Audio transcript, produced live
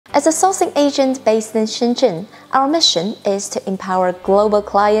As a sourcing agent based in Shenzhen, our mission is to empower global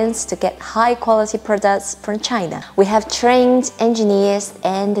clients to get high-quality products from China. We have trained engineers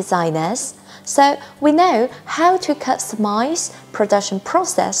and designers, so we know how to customize production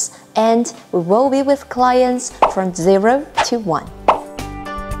process, and we will be with clients from 0 to 1.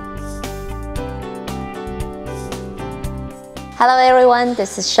 Hello everyone,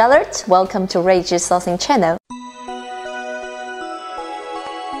 this is Charlotte. Welcome to Ruizhi Sourcing Channel.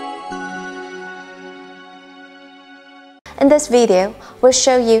 In this video, we'll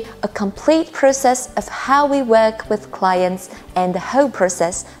show you a complete process of how we work with clients and the whole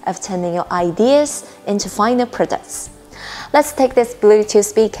process of turning your ideas into final products. Let's take this Bluetooth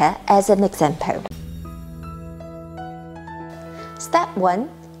speaker as an example. Step 1.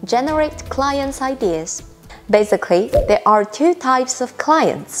 Generate clients' ideas. Basically, there are two types of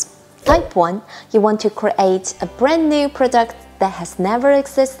clients. Type 1, you want to create a brand new product that has never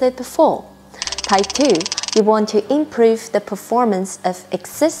existed before. Type 2, you want to improve the performance of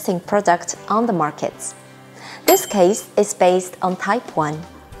existing product on the market. This case is based on Type 1.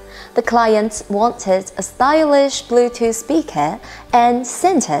 The client wanted a stylish Bluetooth speaker and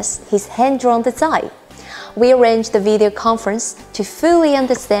sent us his hand-drawn design. We arranged the video conference to fully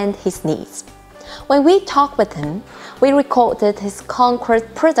understand his needs. When we talked with him, we recorded his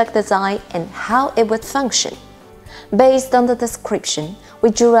concrete product design and how it would function. Based on the description, we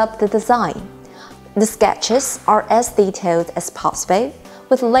drew up the design. The sketches are as detailed as possible,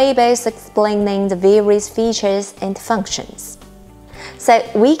 with labels explaining the various features and functions. So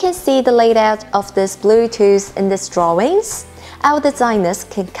we can see the layout of this Bluetooth in these drawings. Our designers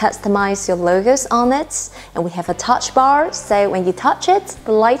can customize your logos on it, and we have a touch bar, so when you touch it,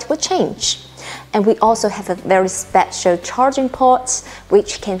 the light will change. And we also have a very special charging port,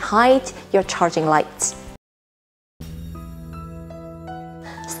 which can hide your charging lights.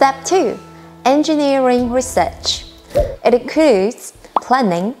 Step 2. Engineering research. It includes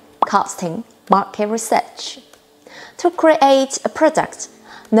planning, costing, market research. To create a product,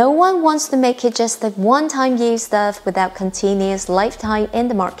 no one wants to make it just a one-time use stuff without continuous lifetime in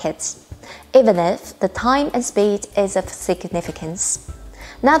the market, even if the time and speed is of significance.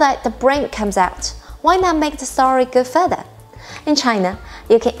 Now that the brand comes out, why not make the story go further? In China,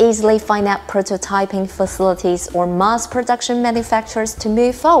 you can easily find out prototyping facilities or mass production manufacturers to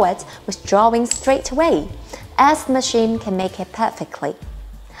move forward with drawings straight away, as the machine can make it perfectly.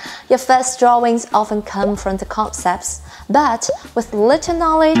 Your first drawings often come from the concepts, but with little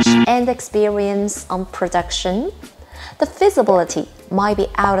knowledge and experience on production, the feasibility might be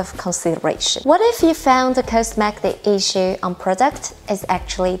out of consideration. What if you found the cosmetic issue on product is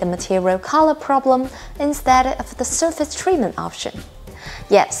actually the material color problem instead of the surface treatment option?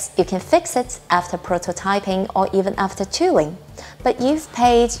 Yes, you can fix it after prototyping or even after tooling, but you've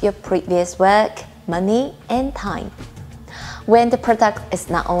paid your previous work, money, and time. When the product is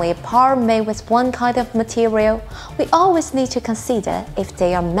not only a part made with one kind of material, we always need to consider if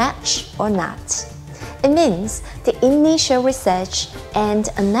they are matched or not. It means the initial research and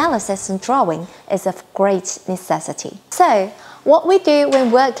analysis and drawing is of great necessity. So, what we do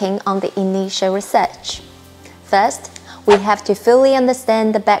when working on the initial research? First, we have to fully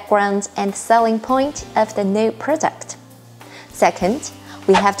understand the background and selling point of the new product. Second,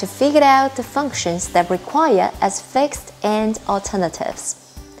 we have to figure out the functions that require as fixed and alternatives.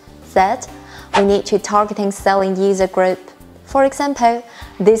 Third, we need to targeting selling user group. For example,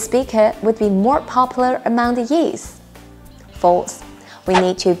 this speaker would be more popular among the youth. Fourth, we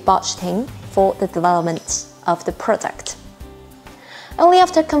need to budgeting for the development of the product. Only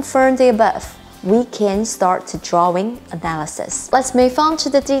after confirming the above, we can start the drawing analysis. Let's move on to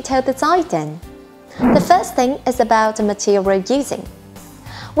the detailed design then. The first thing is about the material using.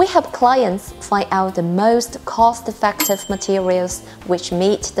 We help clients find out the most cost-effective materials which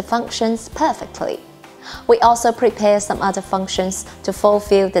meet the functions perfectly. We also prepare some other functions to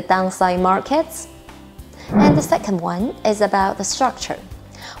fulfill the downside markets. And the second one is about the structure.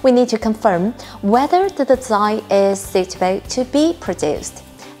 We need to confirm whether the design is suitable to be produced.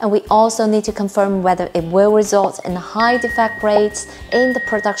 And we also need to confirm whether it will result in high defect rates in the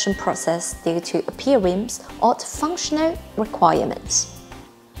production process due to appearance or to functional requirements.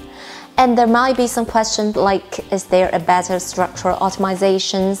 And there might be some questions like, is there a better structural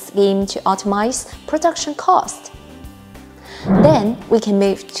optimization scheme to optimize production cost? Then we can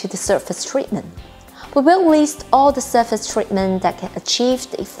move to the surface treatment. We will list all the surface treatment that can achieve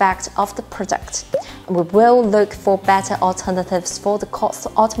the effect of the product. And we will look for better alternatives for the cost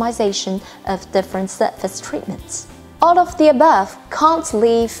optimization of different surface treatments. All of the above can't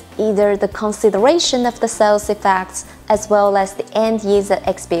leave either the consideration of the sales effects as well as the end-user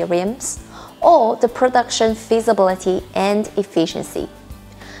experience, or the production feasibility and efficiency.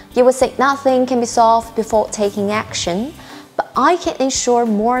 You would say nothing can be solved before taking action, but I can ensure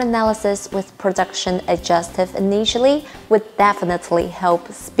more analysis with production adjustive initially would definitely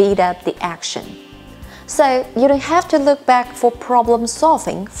help speed up the action. So you don't have to look back for problem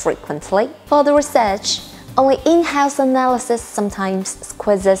solving frequently. For the research, only in-house analysis sometimes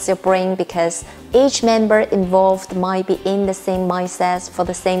squeezes your brain because each member involved might be in the same mindset for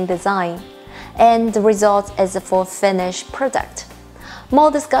the same design, and the result is a full finished product. More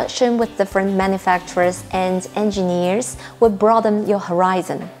discussion with different manufacturers and engineers will broaden your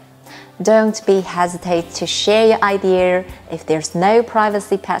horizon. Don't be hesitant to share your idea if there's no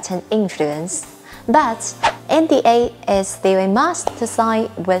privacy patent influence, but NDA is still a must to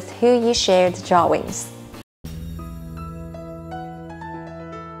sign with who you share the drawings.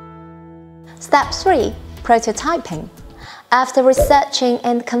 Step 3. Prototyping. After researching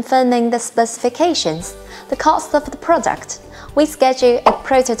and confirming the specifications, the cost of the product, we schedule a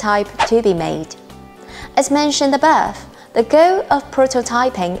prototype to be made. As mentioned above, the goal of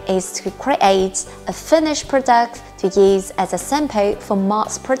prototyping is to create a finished product to use as a sample for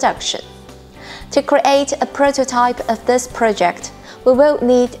mass production. To create a prototype of this project, we will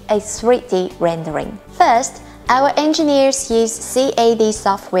need a 3D rendering. First, our engineers use CAD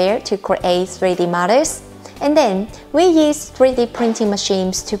software to create 3D models, and then we use 3D printing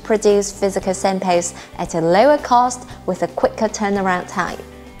machines to produce physical samples at a lower cost with a quicker turnaround time.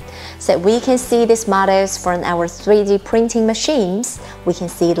 So we can see these models from our 3D printing machines. We can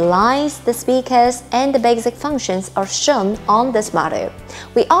see the lines, the speakers, and the basic functions are shown on this model.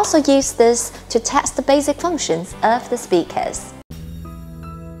 We also use this to test the basic functions of the speakers.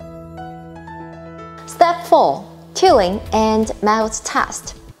 Step 4. Tooling and mount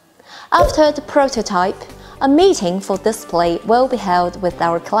test. After the prototype, a meeting for display will be held with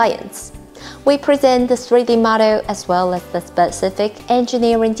our clients. We present the 3D model as well as the specific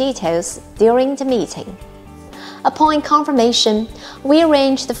engineering details during the meeting. Upon confirmation, we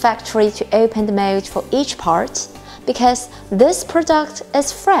arrange the factory to open the mold for each part. Because this product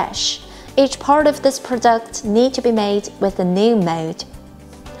is fresh, each part of this product needs to be made with a new mold.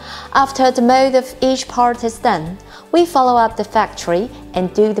 After the mold of each part is done, we follow up the factory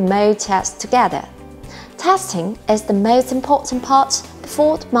and do the mold test together. Testing is the most important part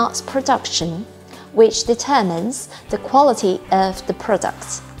before the mass production, which determines the quality of the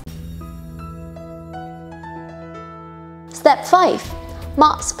product. Step 5.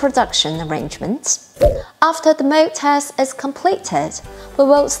 Mass production arrangements. After the mold test is completed, we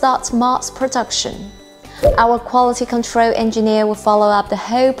will start mass production. Our quality control engineer will follow up the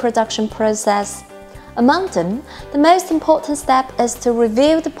whole production process. Among them, the most important step is to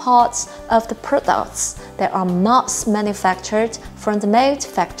review the parts of the products that are mass manufactured from the mold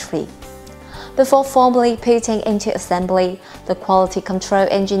factory. Before formally putting into assembly, the quality control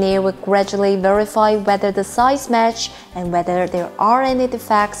engineer will gradually verify whether the size match and whether there are any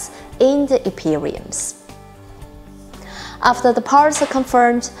defects in the appearance. After the parts are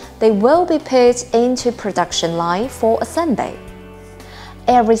confirmed, they will be put into production line for assembly.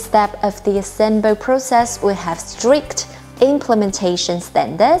 Every step of the assembly process will have strict implementation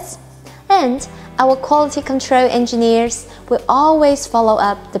standards, and our quality control engineers will always follow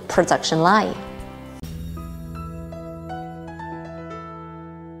up the production line.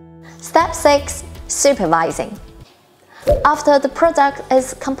 Step 6. Supervising. After the product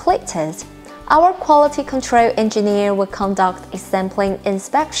is completed, our quality control engineer will conduct a sampling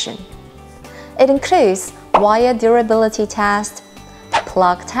inspection. It includes wire durability test,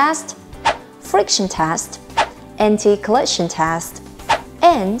 plug test, friction test, anti-collision test,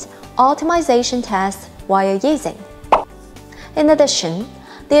 and optimization test while using. In addition,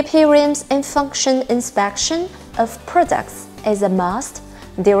 the appearance and function inspection of products is a must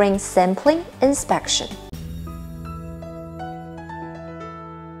during sampling inspection.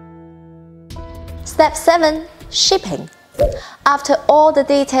 Step 7. Shipping. After all the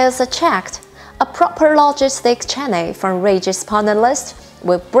details are checked, a proper logistic channel from Ruizhi's partner list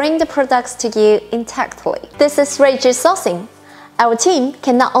will bring the products to you intactly. This is Ruizhi Sourcing. Our team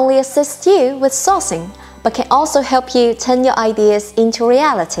can not only assist you with sourcing, but can also help you turn your ideas into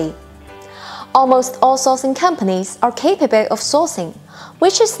reality. Almost all sourcing companies are capable of sourcing,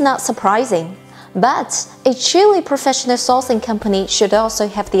 which is not surprising. But a truly professional sourcing company should also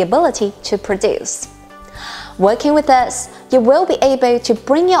have the ability to produce. Working with us, you will be able to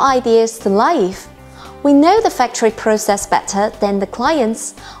bring your ideas to life. We know the factory process better than the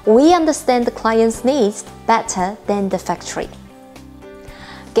clients. We understand the client's needs better than the factory.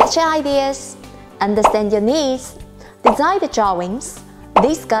 Get your ideas, understand your needs, design the drawings,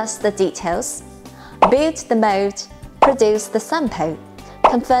 discuss the details, build the mold, produce the sample,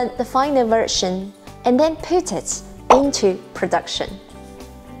 confirm the final version, and then put it into production.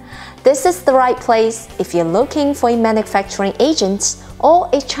 This is the right place if you're looking for a manufacturing agent or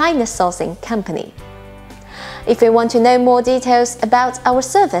a China sourcing company. If you want to know more details about our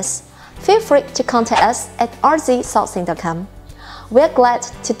service, feel free to contact us at rzsourcing.com. We're glad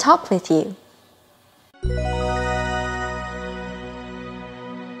to talk with you.